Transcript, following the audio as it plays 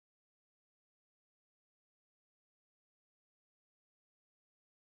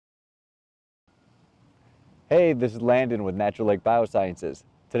Hey, this is Landon with Natural Lake Biosciences.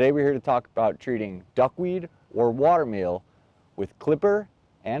 Today we're here to talk about treating duckweed or watermeal with Clipper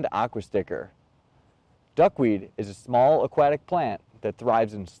and AquaSticker. Duckweed is a small aquatic plant that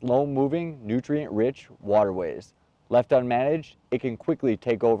thrives in slow-moving, nutrient-rich waterways. Left unmanaged, it can quickly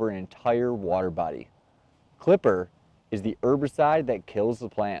take over an entire water body. Clipper is the herbicide that kills the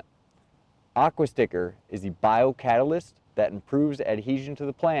plant. AquaSticker is the biocatalyst that improves adhesion to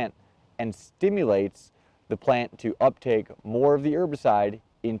the plant and stimulates the plant to uptake more of the herbicide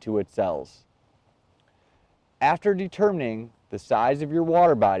into its cells. After determining the size of your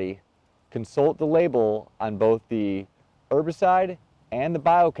water body, consult the label on both the herbicide and the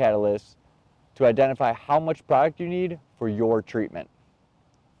biocatalyst to identify how much product you need for your treatment.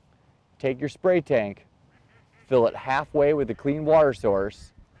 Take your spray tank, fill it halfway with a clean water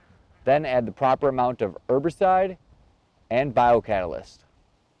source, then add the proper amount of herbicide and biocatalyst.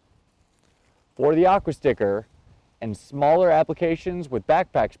 For the AquaSticker and smaller applications with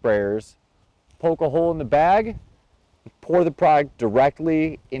backpack sprayers, poke a hole in the bag and pour the product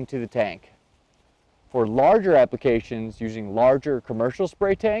directly into the tank. For larger applications using larger commercial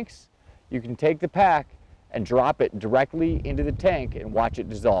spray tanks, you can take the pack and drop it directly into the tank and watch it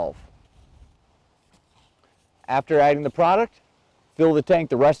dissolve. After adding the product, fill the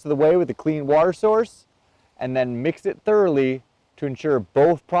tank the rest of the way with a clean water source and then mix it thoroughly to ensure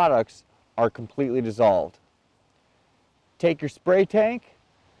both products are completely dissolved. Take your spray tank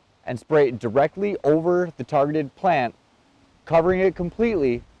and spray it directly over the targeted plant, covering it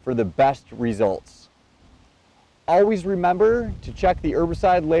completely for the best results. Always remember to check the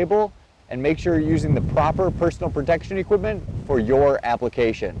herbicide label and make sure you're using the proper personal protection equipment for your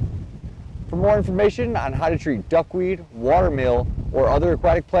application. For more information on how to treat duckweed, watermeal, or other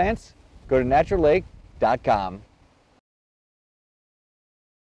aquatic plants, go to naturallake.com.